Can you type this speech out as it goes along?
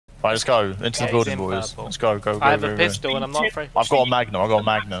Right, let's go into the building, boys. Purple. Let's go, go, go. I have go, a pistol and I'm not afraid. I've got a magnum. I've got a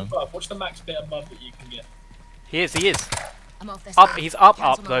magnum. What's the max bit above that you can get? He is, he is. I'm off this Up, way. he's up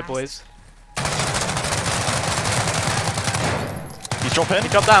Cancel my though, last. boys. He's dropping. He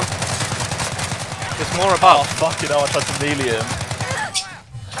dropped down. There's more Oh, above. fucking hell, I tried to melee him.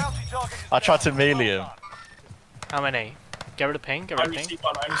 I tried to melee him. How many? Get rid of ping, get I rid of only ping. see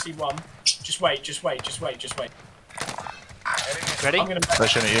one, I only see one. Just wait, just wait, just wait, just wait. Ready? I'm gonna... They're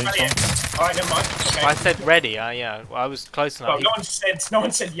shooting at you. Alright, never mind. Okay. I said ready, yeah. Well, I was close enough. Well, no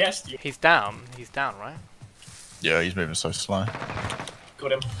one said yes to you. He's down, right? Yeah, he's moving so slow.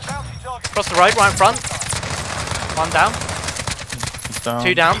 Got him. Across the road, right in front. One down. He's down.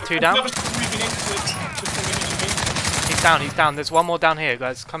 Two down, two down. Another's moving into He's down. There's one more down here,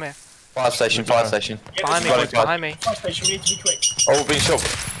 guys. Come here. Fire station, fire station. Yeah, Behind me, there's boys, behind me. fire station, we need to be quick. Oh, being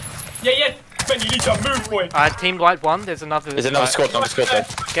shot. Yeah. Ben, you need to move, boy. Team white one, there's another. There's another squad there.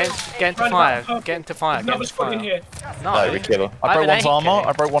 Get into fire, get into fire, get Another into squad in fire. here. No, we kill her. I broke have an one's armor. AK.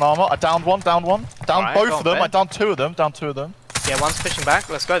 I broke one armor. I downed one. Down Alright, both go of them. on, I downed two of them. Yeah, one's pushing back.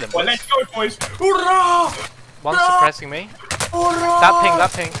 Let's go then, Well, boys. let's go, boys. Hoorah! One's suppressing me. Hoorah!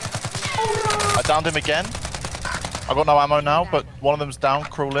 That ping. I downed him again. I got no ammo now, but one of them's down,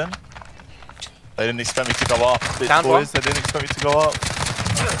 crawling. They didn't expect me to go up. Down boys, they didn't expect me to go up.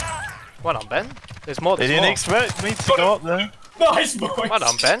 Well done, Ben. There's more. They There's didn't more. expect me to go up there. Nice, boys. Well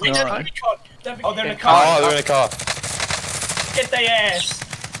done, Ben. We Alright. can't. Oh, they're in a In car. Oh, they're in a car. Get their ass.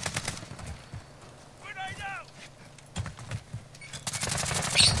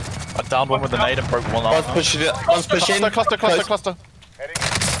 I downed one with a nade and broke one One's armor. pushing it. One's pushing. Cluster. Close.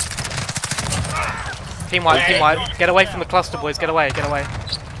 Team white. Get away from the cluster, boys. Get away.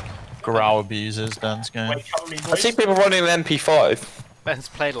 Growl abusers, Dan's game. Wait, cover me, I boys. see people running an MP5. Ben's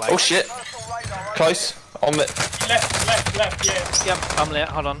played like. Oh shit. Close. On the Left, yeah. Yep, I'm lit.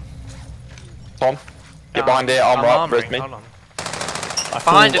 Hold on. Tom. Get behind here. I'm Armor up. armoring, Res me. Hold on.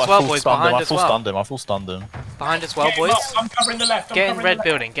 Behind as well, boys. Behind as well. I full stunned him. Behind as well, Yeah, boys. Mark, I'm covering the left. Get in red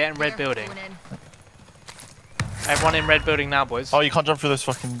building. Get in red building. Going in. Everyone in red building now, boys. Oh, you can't jump through those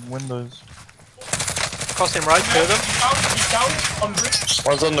fucking windows. Crossing road, two of them. He's down on roof.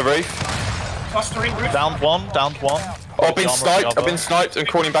 One's on the roof. Clustering roof. Downed one. Oh, I've been sniped. I've been sniped and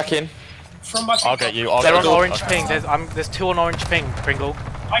crawling back in. From my I'll get you. They're on orange Okay. ping. There's two on orange ping, Pringle.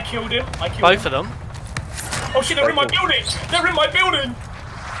 I killed him. Both of them. Oh shit, they're in my building. They're in my building.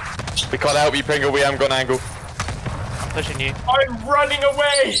 We can't help you, Pringle. We haven't got an angle. I'm pushing you. I'm running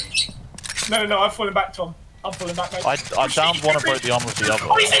away. No, I'm falling back, Tom. I'm falling back, mate. I downed one and broke the armor of the other.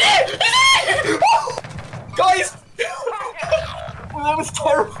 Oh, he's in here! He's in here! Guys! Oh, that was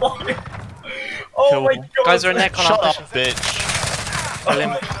terrifying. Oh Killed my him. god. Guys are in neck on Shut our up, pushing. bitch.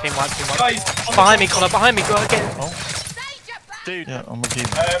 Team white. Guys, Behind me, Connor. Behind me. Go again. Dude. Yeah, I'm with you.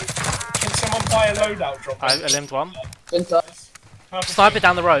 Can someone buy a loadout drop? I limbed one. Purple Sniper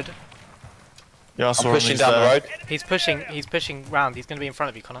down the road. Yeah, I I'm saw him. pushing He's down the there. road. He's pushing round. He's gonna be in front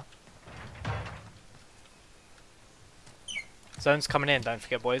of you, Connor. Zone's coming in. Don't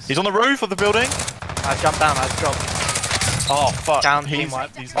forget, boys. He's on the roof of the building. I jumped down. I dropped. Oh fuck. Down, He's, team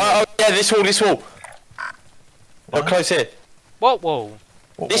wipe. he's Oh yeah, this wall. Oh, close here. Whoa.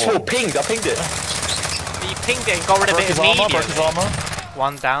 This wall pinged. I pinged it. You pinged it and got rid of broke it his armor. immediately. Broke his armor.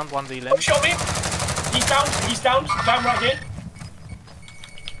 One down. One the Oh, limb. shot me. He's down right here.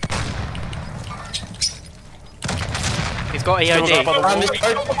 He's got Still EOD. got Behind this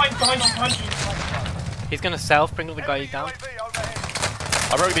road. Behind you. He's gonna self. Bring the guy down.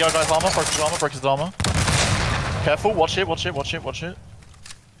 I broke the other guy's armor. Broke his armor. Careful. Watch it.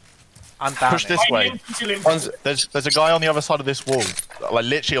 I'm down. Push this way. One's, There's a guy on the other side of this wall. Like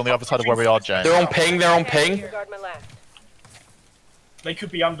literally on the other side of where we are, Jay. they're on ping. They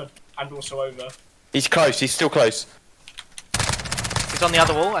could be under and also over. He's close. He's still close. He's on the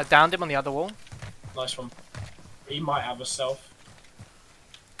other wall. I downed him on the other wall. Nice one. He might have a self.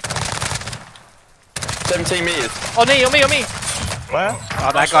 17 meters. On me. Where?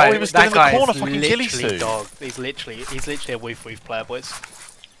 Oh, that guy. he was still That in the guy corner, is fucking ghillie literally suit. dog. He's literally a woof player, boys.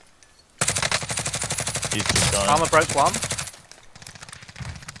 He's just going. Armor broke one.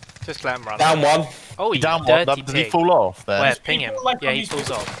 Just let him run. Down one. Oh, you Down dirty one. Did he pig. fall off then? Where? Ping him. People like Yeah, on he these falls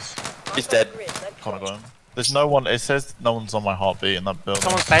videos. off. He's dead. Can't go him. There's no one. It says no one's on my heartbeat in that building.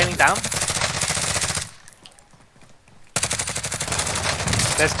 Someone's bailing down.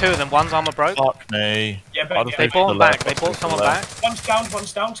 There's two of them. One's armor broke. Fuck me. Yeah, I'd but have They yeah. pushed bought to him the back. left, They I'd bought pushed to the someone left. back.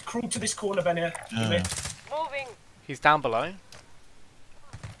 One's down. Crawl to this corner, Ben here. Yeah. He's down below.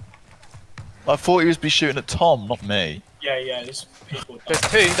 I thought he was be shooting at Tom, not me. Yeah, there's people down. There's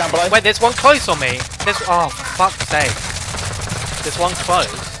two. Down below. Wait, there's one close on me. Oh, for fuck's sake. There's one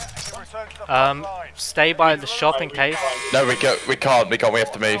close. Stay by the shop in case. No, we can't. We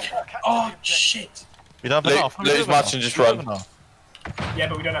have to move. Oh shit! We don't have enough. Lose much and just run. Yeah,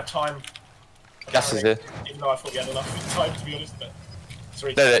 but we don't have time. Gas is here. Even though I thought we had enough time to be honest, but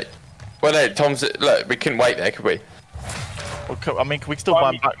sorry. No. Well, no, Tom's. Look, we couldn't wait there, could we? Well, I mean, can we still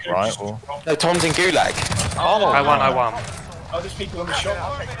buy him back, right? Or... No, Tom's in Gulag. Oh, I won. Oh, there's people on the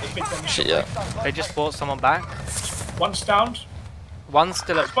shop. There's people on the Shit, shop. yeah. They just brought someone back. One's downed. One's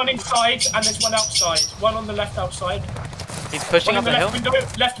still at. There's one inside and there's one outside. One on the left outside. He's pushing One up on the the hill.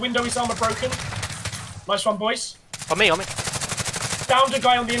 left window is armor broken. Nice one, boys. On me. Downed a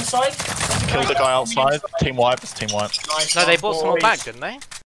guy on the inside. Killed the guy outside. Team wipe. It's team wipe. Nice No, they one, brought someone boys. back, didn't they?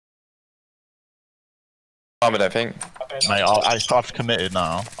 I don't think. Mate, I've committed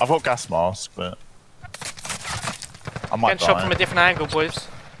now. I've got gas mask, but I might Getting shot die. from a different angle, boys.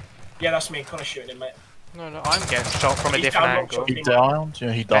 Yeah, that's me. Kind of shooting him, mate. No, I'm getting shot from a He's different down, angle. not He died.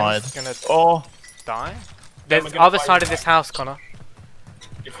 Yeah, he died. Ben's gonna Oh, die. Then There's we're the gonna other fight side of you. this house, Connor.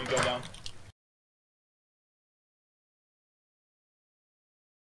 If we go down.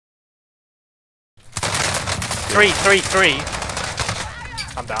 Three.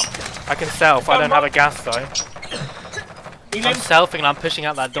 I'm down. I can self. I don't have a gas though. Heal I'm him. selfing and I'm pushing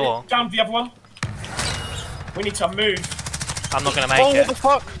out that door. Down the other one. We need to move. I'm not gonna make oh, what it. the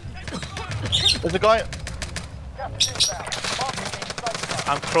fuck? There's a guy.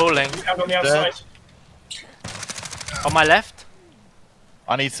 I'm crawling. Down on the outside. On my left.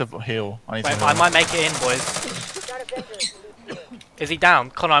 I need to heal. Wait, I might make it in, boys. Is he down?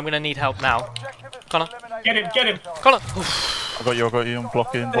 Connor, I'm gonna need help now. Connor. Get him. Connor. I got you. I'm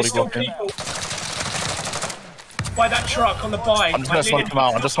blocking. Body There's still blocking. people. By that truck on the buy. I'm just gonna smoke him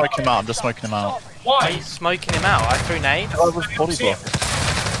out. I'm just smoking him out. Why are Why? you smoking him out? I threw nades. I was body See him. blocking.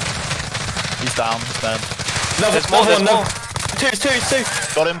 He's down. He's dead. There's more. Two.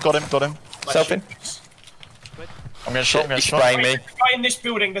 Got him. Selfing. I'm getting shot. I'm getting He's shot. spraying me. There's a guy in this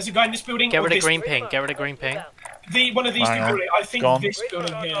building. There's a guy in this building. Get or rid of this green building. ping. Get rid of green ping. One of these Hang two on. buildings. I think Gone. this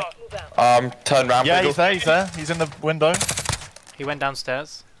building here. Turn round. Yeah, Wiggle. he's there. He's in the window. He went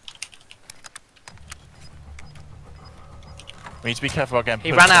downstairs. We need to be careful about getting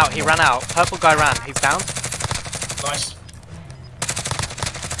He pushed. ran out. Purple guy ran. He's down. Nice.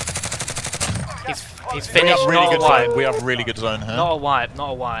 He's We finished. have really Not a good wipe. zone. We have really good zone here. Not a wipe.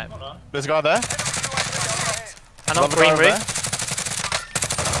 There's a guy there. And on Another green guy over roof. there.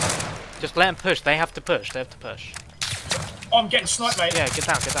 Just let him push. They have to push. Oh, I'm getting sniped, mate. Yeah, get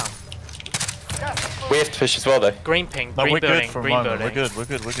down. We have to push as well, though. Green ping. No, Green we're building. good for a Green moment. building. We're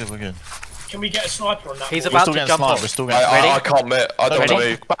good. Can we get a sniper on that? He's boy? We're about still to getting jump sniped. off. We're still getting Ready? I can't move. I don't want to Ready?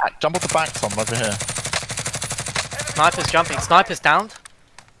 move. Jump off the back, Tom, over here. Sniper's jumping. Sniper's downed.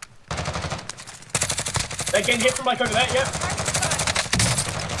 They're getting hit from like over there, yeah.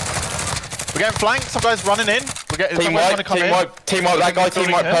 We're getting flanked. Some guys running in. We're getting Team someone's wipe. gonna come in. Team wipe. That guy.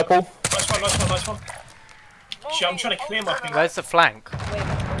 Team wipe. Building here. Purple. Nice one. Shit, I'm trying to clear my thing. Where's the flank?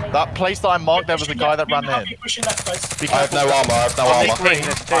 That place that I marked, there was a guy that ran in. Keep pushing left, guys. Be I have careful. no armor. Green.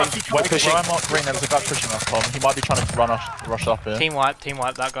 There's two. Where pushing. I marked green, there was a guy pushing us, Tom. He might be trying to rush up here. Team wipe.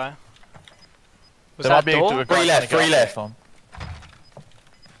 That guy. Was There might that be door? a guy Three left, trying to get three up, left. Tom.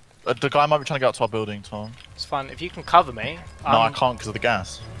 The guy might be trying to get out to our building, Tom. It's fine. If you can cover me. No, I can't because of the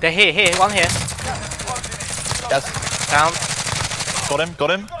gas. They're here. One here. Yes. Down.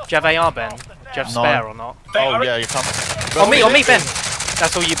 Got him. Do you have AR, Ben? Do you have No. spare or not? Oh yeah, you come. On me, Ben.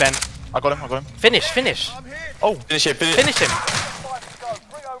 That's all you, Ben. I got him. Finish. Oh, Finish it. Finish him.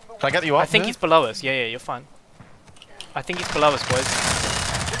 can I get you up? I think here? he's below us. Yeah, you're fine. I think he's below us, boys.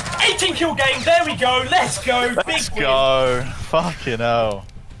 18 kill game. There we go. Let's go. Let's Big win. go. Fucking hell.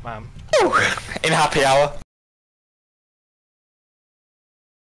 Man. In happy hour.